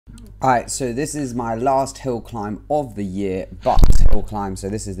Alright, so this is my last hill climb of the year, BUCS hill climb. So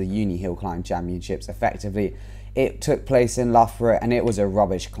this is the Uni Hill Climb Championships, effectively. It took place in Loughborough and it was a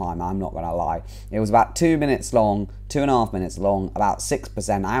rubbish climb, I'm not going to lie. It was about 2 minutes long, 2.5 minutes long, about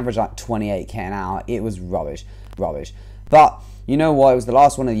 6%. I averaged like 28k an hour. It was rubbish. But you know what, it was the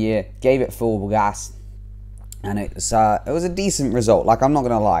last one of the year, gave it full gas. And it was a decent result, like I'm not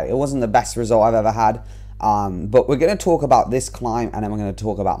going to lie. It wasn't the best result I've ever had. But we're going to talk about this climb and then we're going to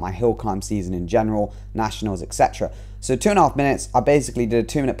talk about my hill climb season in general, nationals, etc. So 2.5 minutes, I basically did a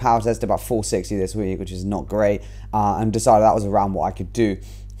 2-minute power test, about 460 this week, which is not great, and decided that was around what I could do.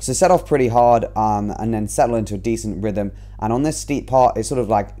 So set off pretty hard and then settle into a decent rhythm. And on this steep part, it sort of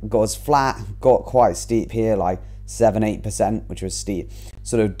like got as flat, got quite steep here, like 7-8%, which was steep.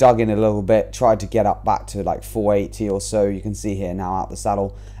 Sort of dug in a little bit, tried to get up back to like 480 or so. You can see here now out the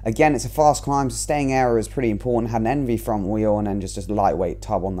saddle. Again, it's a fast climb, so staying area is pretty important. Had an Envy front wheel and then just a lightweight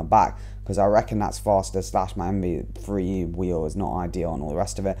tub on the back, because I reckon that's faster, / my Envy 3 wheel is not ideal and all the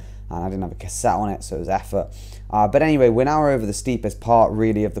rest of it. And I didn't have a cassette on it, so it was effort. But anyway, we're now over the steepest part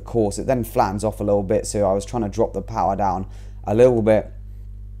really of the course. It then flattens off a little bit, so I was trying to drop the power down a little bit.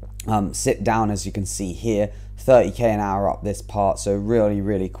 Sit down, as you can see here, 30k an hour up this part, so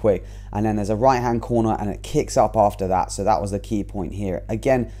really quick. And then there's a right hand corner and it kicks up after that, so that was the key point here.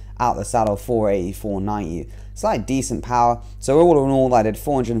 Again, out the saddle, 480, 490. It's like decent power. So all in all, I did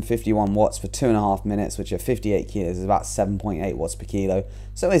 451 watts for 2.5 minutes, which at 58 kilos is about 7.8 watts per kilo.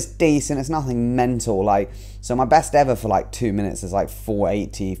 So it's decent, it's nothing mental. Like, so my best ever for like 2 minutes is like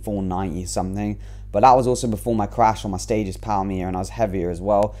 480, 490 something. But that was also before my crash on my Stages power meter, and I was heavier as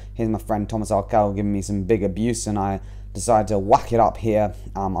well. Here's my friend Thomas Arkel giving me some big abuse, and I decided to whack it up here.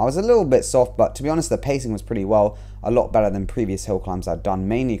 I was a little bit soft, but to be honest, the pacing was pretty well. A lot better than previous hill climbs I'd done,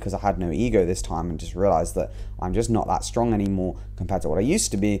 mainly because I had no ego this time and just realized that I'm just not that strong anymore compared to what I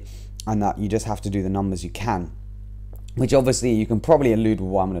used to be, and that you just have to do the numbers you can. Which obviously you can probably allude with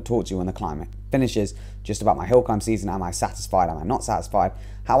what I'm going to talk to you when the climb finishes, just about my hill climb season. Am I satisfied? Am I not satisfied?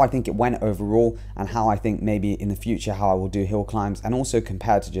 How I think it went overall, and how I think maybe in the future how I will do hill climbs, and also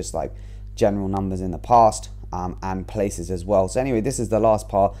compared to just like general numbers in the past and places as well. So anyway, this is the last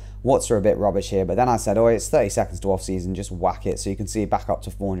part. Watts are a bit rubbish here, but then I said, oh, it's 30 seconds to off season, just whack it. So you can see back up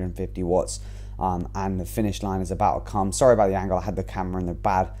to 450 watts and the finish line is about to come. Sorry about the angle, I had the camera in the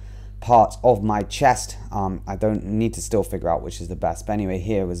bad part of my chest. I don't need to still figure out which is the best, but anyway,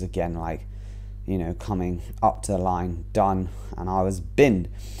 here was again like, you know, coming up to the line, done, and I was binned.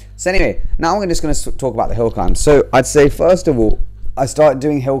 So anyway, now we're just going to talk about the hill climbs. So I'd say first of all, I started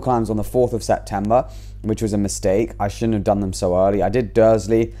doing hill climbs on the 4th of September, which was a mistake. I shouldn't have done them so early. I did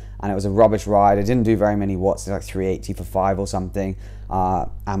Dursley and it was a rubbish ride. I didn't do very many watts, like 380 for 5 or something,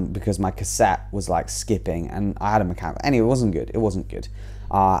 and because my cassette was like skipping and I had a mechanic. Anyway, it wasn't good.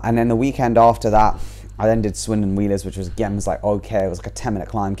 And then the weekend after that, I then did Swindon Wheelers, which was again was like okay. It was like a 10-minute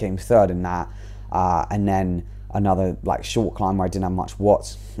climb, came third in that, and then another like short climb where I didn't have much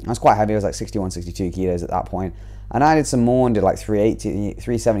watts. I was quite heavy. I was like 61, 62 kilos at that point. And I did some more and did like 380,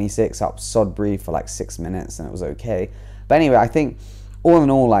 376 up Sodbury for like 6 minutes, and it was okay. But anyway, I think all in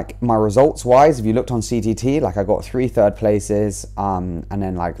all, like my results wise, if you looked on CTT, like I got 3 third places, and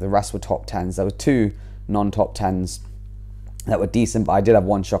then like the rest were top 10s. There were 2 non-top 10s that were decent, but I did have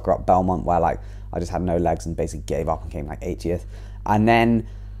one shocker up Belmont where like I just had no legs and basically gave up and came like 80th. And then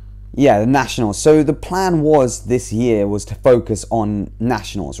yeah, the nationals. So the plan was this year was to focus on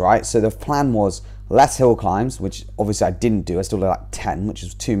nationals, right? So the plan was less hill climbs, which obviously I didn't do. I still did like 10, which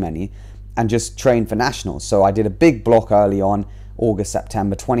was too many, and just train for nationals. So I did a big block early on, August,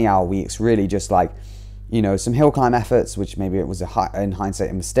 September, 20-hour weeks, really just like, you know, some hill climb efforts, which maybe it was in hindsight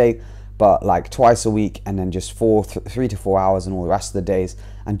a mistake, but like twice a week, and then just 3 to 4 hours and all the rest of the days.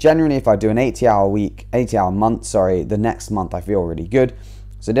 And generally, if I do an 80-hour month, sorry, the next month I feel really good.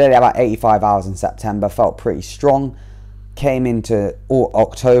 So I did about 85 hours in September, felt pretty strong. Came into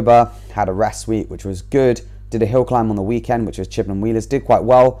October, had a rest week, which was good. Did a hill climb on the weekend, which was Chippenham Wheelers, did quite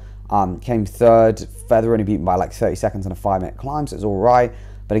well. Came third, feather only beaten by like 30 seconds on a 5-minute climb, so it was all right.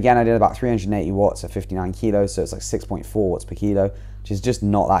 But again, I did about 380 watts at 59 kilos, so it's like 6.4 watts per kilo, which is just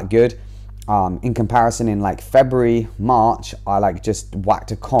not that good. In comparison, in like February, March, I like just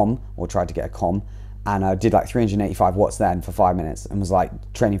whacked a com, or tried to get a com, and I did like 385 watts then for 5 minutes and was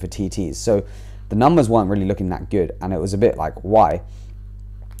like training for TTs. So the numbers weren't really looking that good, and it was a bit like, why?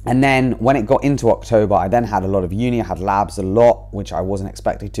 And then when it got into October, I then had a lot of uni. I had labs a lot, which I wasn't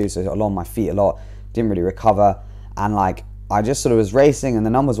expected to, so I was on my feet a lot, didn't really recover, and like I just sort of was racing and the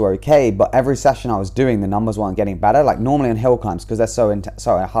numbers were okay, but every session I was doing, the numbers weren't getting better. Like normally on hill climbs, because they're so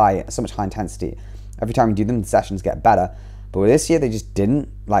much high intensity, every time you do them, the sessions get better. But with this year, they just didn't.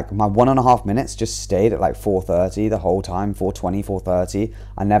 Like, my 1.5 minutes just stayed at like 4:30 the whole time, 4:20, 4:30.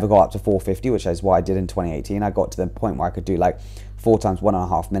 I never got up to 4:50, which is what I did in 2018. I got to the point where I could do like 4 times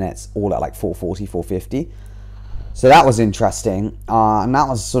 1.5 minutes, all at like 4:40, 4:50. So that was interesting. And that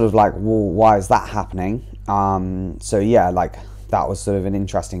was sort of like, well, why is that happening? So yeah, like that was sort of an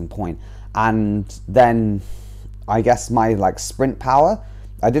interesting point. And then I guess my like sprint power,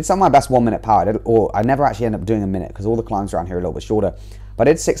 I did some of my best 1 minute power, I never actually ended up doing a minute because all the climbs around here are a little bit shorter. But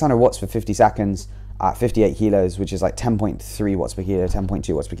I did 600 watts for 50 seconds at 58 kilos, which is like 10.3 watts per kilo,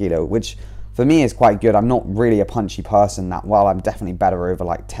 10.2 watts per kilo, which for me is quite good. I'm not really a punchy person that well. I'm definitely better over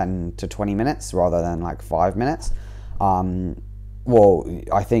like 10 to 20 minutes rather than like 5 minutes. Well,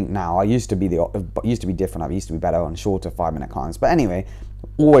 I think now, I used to be different. I used to be better on shorter 5-minute climbs. But anyway,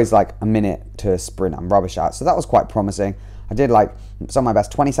 always like a minute to sprint I'm rubbish at. So that was quite promising. I did like some of my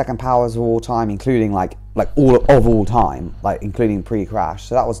best 20-second powers of all time, including like all time, like including pre-crash.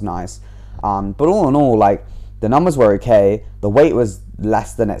 So that was nice. But all in all, like the numbers were okay. The weight was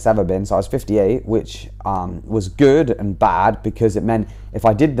less than it's ever been. So I was 58, which was good and bad because it meant if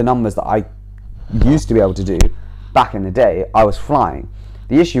I did the numbers that I used to be able to do back in the day, I was flying.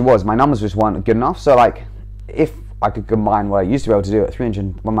 The issue was my numbers just weren't good enough. So like if I could combine what I used to be able to do at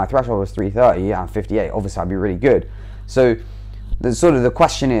 300, when my threshold was 330, yeah, I'm 58, obviously I'd be really good. So the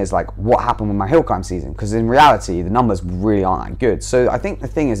question is like, what happened with my hill climb season? Because in reality, the numbers really aren't that good. So I think the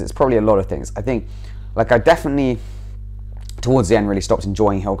thing is, it's probably a lot of things. I think like I definitely towards the end really stopped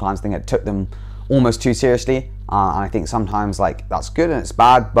enjoying hill climbs. I think I took them almost too seriously. And I think sometimes like that's good and it's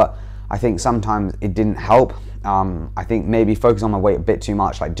bad, but I think sometimes it didn't help. I think maybe focus on my weight a bit too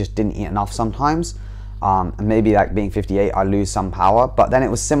much, like just didn't eat enough sometimes. And maybe like being 58, I lose some power, but then it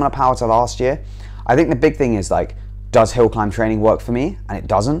was similar power to last year. I think the big thing is like, does hill climb training work for me? And it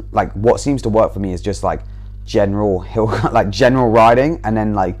doesn't. Like what seems to work for me is just like general general riding and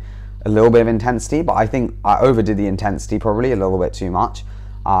then like a little bit of intensity. But I think I overdid the intensity probably a little bit too much.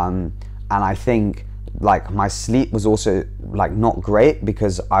 And I think like my sleep was also like not great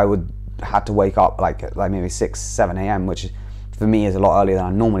because I had to wake up like maybe 6, 7 a.m., which for me is a lot earlier than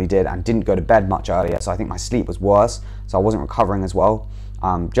I normally did, and didn't go to bed much earlier. So I think my sleep was worse. So I wasn't recovering as well.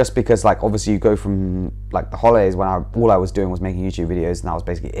 Just because like obviously you go from like the holidays when all I was doing was making YouTube videos and that was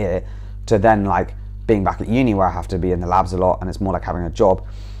basically it, to then like being back at uni where I have to be in the labs a lot and it's more like having a job.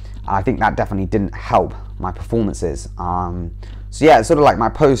 And I think that definitely didn't help my performances. So yeah, it's sort of like my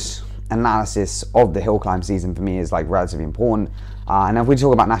post analysis of the hill climb season for me is like relatively important. And if we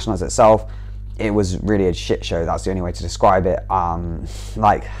talk about nationals itself, it was really a shit show. That's the only way to describe it.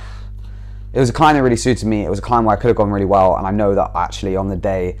 Like it was a climb that really suited me. It was a climb where I could have gone really well, and I know that actually on the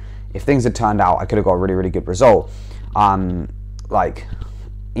day, if things had turned out, I could have got a really, really good result. With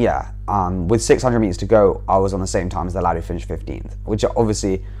 600 meters to go, I was on the same time as the lad who finished 15th, which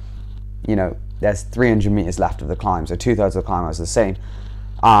obviously, you know, there's 300 meters left of the climb, so 2/3 of the climb was the same.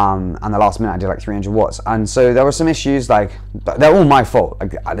 And the last minute I did like 300 watts, and so there were some issues. Like they're all my fault.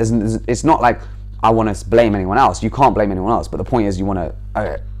 Like it's not like I want to blame anyone else. You can't blame anyone else, but the point is you want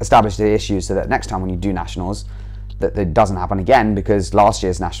to establish the issues so that next time when you do nationals, that it doesn't happen again, because last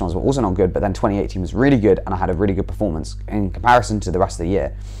year's nationals were also not good, but then 2018 was really good and I had a really good performance in comparison to the rest of the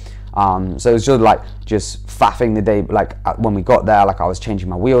year. So it was just like faffing the day. Like when we got there, like I was changing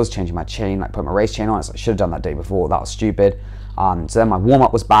my wheels, changing my chain, like put my race chain on. It's like, I should have done that day before. That was stupid. So then my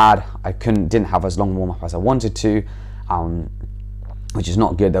warm-up was bad. I didn't have as long warm-up as I wanted to, which is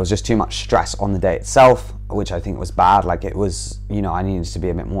not good. There was just too much stress on the day itself, which I think was bad. Like it was, you know, I needed to be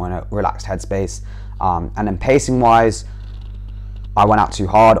a bit more in a relaxed headspace. And then pacing wise, I went out too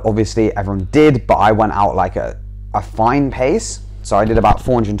hard. Obviously everyone did, but I went out like a fine pace. So I did about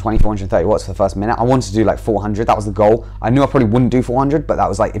 420, 430 watts for the first minute. I wanted to do like 400, that was the goal. I knew I probably wouldn't do 400, but that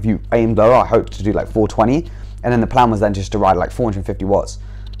was like, if you aim lower, I hoped to do like 420. And then the plan was then just to ride like 450 watts,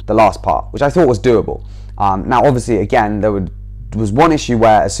 the last part, which I thought was doable. Now obviously, again, there was one issue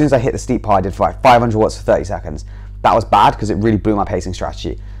where as soon as I hit the steep part, I did for like 500 watts for 30 seconds. That was bad because it really blew my pacing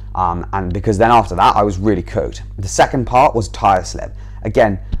strategy. And because then after that, I was really cooked. The second part was tire slip.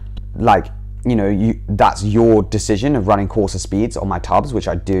 Again, like, you know, that's your decision of running coarser speeds on my tubs, which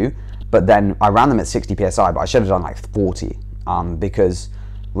I do. But then I ran them at 60 PSI, but I should have done like 40 because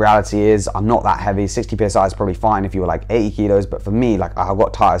reality is I'm not that heavy. 60 PSI is probably fine if you were like 80 kilos, but for me, like I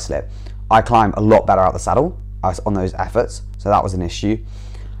got tire slip. I climb a lot better out the saddle on those efforts, so that was an issue.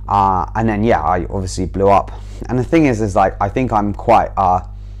 And then yeah, I obviously blew up. And the thing is like I think I'm quite I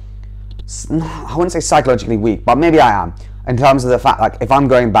wouldn't say psychologically weak, but maybe I am, in terms of the fact like if I'm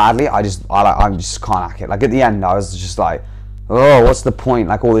going badly, I just can't hack it. Like at the end, I was just like, oh, what's the point,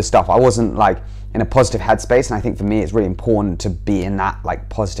 like all this stuff. I wasn't like in a positive headspace, and I think for me it's really important to be in that like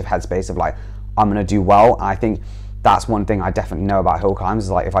positive headspace of like, I'm gonna do well. And I think that's one thing I definitely know about hill climbs,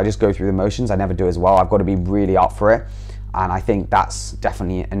 is like if I just go through the motions, I never do as well. I've got to be really up for it, and I think that's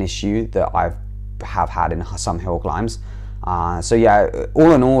definitely an issue that have had in some hill climbs. So yeah,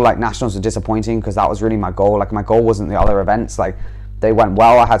 all in all, like nationals were disappointing because that was really my goal. Like my goal wasn't the other events. Like they went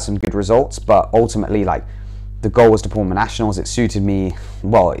well, I had some good results, but ultimately like the goal was to perform at nationals. It suited me,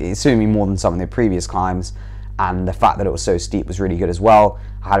 well, it suited me more than some of the previous climbs, and the fact that it was so steep was really good as well.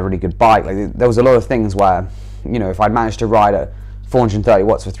 I had a really good bike. Like there was a lot of things where, you know, if I'd managed to ride at 430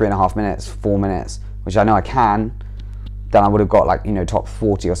 watts for 3.5 minutes, 4 minutes, which I know I can, then I would have got like, you know, top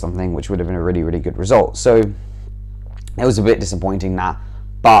 40 or something, which would have been a really, really good result. So it was a bit disappointing that,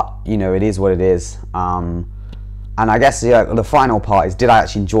 but you know, it is what it is. And I guess the final part is, did I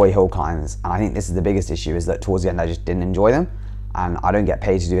actually enjoy hill climbs? And I think this is the biggest issue, is that towards the end I just didn't enjoy them, and I don't get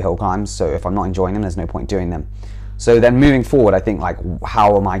paid to do hill climbs, so if I'm not enjoying them, there's no point doing them. So then moving forward, I think like,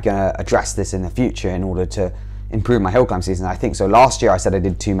 how am I gonna address this in the future in order to improve my hill climb season? I think so last year I said I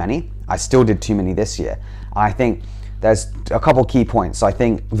did too many. I still did too many this year. And I think there's a couple key points. So I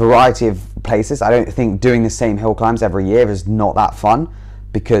think variety of places. I don't think doing the same hill climbs every year is not that fun,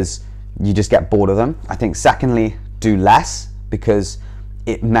 because you just get bored of them. I think secondly, do less, because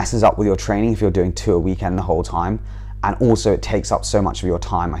it messes up with your training if you're doing 2 a weekend the whole time. And also it takes up so much of your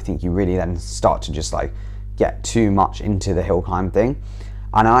time. I think you really then start to just like get too much into the hill climb thing.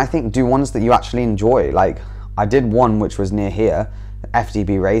 And I think do ones that you actually enjoy. Like I did one which was near here,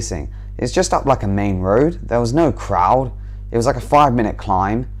 FDB Racing. It's just up like a main road. There was no crowd. It was like a 5-minute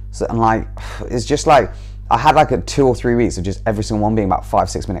climb. So, and like, it's just like, I had like a 2 or 3 weeks of just every single one being about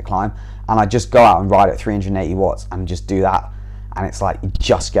 5-6 minute climb. And I just go out and ride at 380 watts and just do that. And it's like, it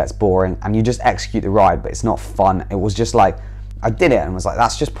just gets boring and you just execute the ride, but it's not fun. It was just like, I did it and was like,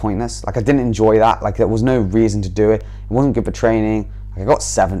 that's just pointless. Like I didn't enjoy that. Like there was no reason to do it. It wasn't good for training. Like I got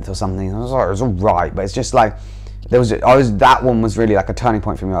 7th or something. I was like, it was all right, but it's just like, that one was really like a turning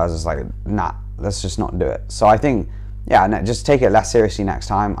point for me. I was just like, nah, let's just not do it. So I think, yeah, no, just take it less seriously next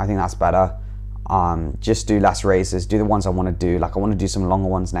time. I think that's better. Just do less races, do the ones I want to do. Like I want to do some longer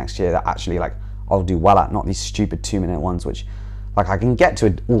ones next year that actually like I'll do well at, not these stupid 2-minute ones, which like I can get to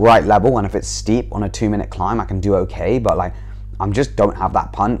an all right level, and if it's steep on a 2-minute climb I can do okay, but like I'm just don't have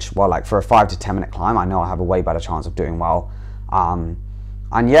that punch. Well, like for a 5 to 10 minute climb I know I have a way better chance of doing well.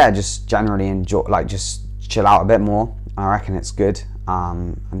 And yeah, just generally enjoy, like just chill out a bit more. I reckon it's good.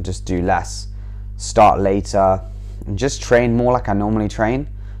 And just do less, start later, and just train more like I normally train.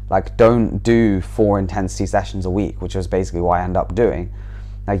 Like don't do 4 intensity sessions a week, which was basically what I end up doing.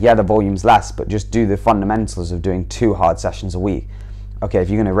 Like yeah, the volume's less, but just do the fundamentals of doing 2 hard sessions a week. Okay, if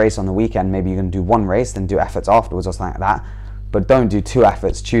you're gonna race on the weekend, maybe you're gonna do 1 race, then do efforts afterwards or something like that. But don't do 2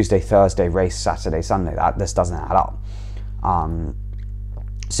 efforts, Tuesday, Thursday, race, Saturday, Sunday. This doesn't add up.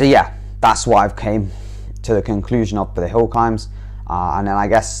 So yeah, that's what I've came to the conclusion of for the hill climbs. And then I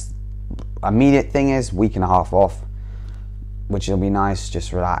guess immediate thing is 1.5 weeks off, which will be nice,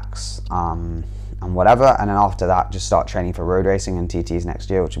 just relax and whatever. And then after that, just start training for road racing and TTs next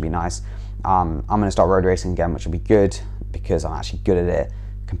year, which will be nice. I'm going to start road racing again, which will be good because I'm actually good at it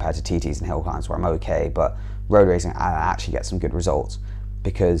compared to TTs and hill climbs where I'm okay. But road racing, I actually get some good results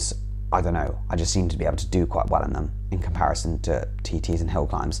because, I don't know, I just seem to be able to do quite well in them in comparison to TTs and hill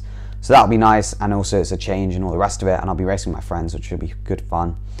climbs. So that'll be nice, and also it's a change and all the rest of it, and I'll be racing with my friends, which will be good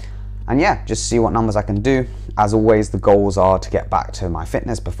fun. And yeah, just see what numbers I can do. As always, the goals are to get back to my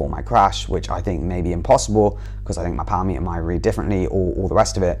fitness before my crash, which I think may be impossible because I think my power meter might read differently, or all the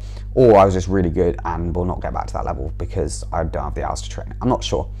rest of it, or I was just really good and will not get back to that level because I don't have the hours to train. I'm not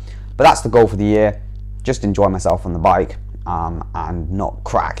sure, but that's the goal for the year. Just enjoy myself on the bike and not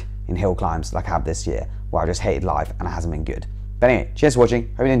crack in hill climbs like I have this year, where I just hated life and it hasn't been good. But anyway, cheers for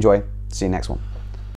watching. Hope you enjoy. See you next one.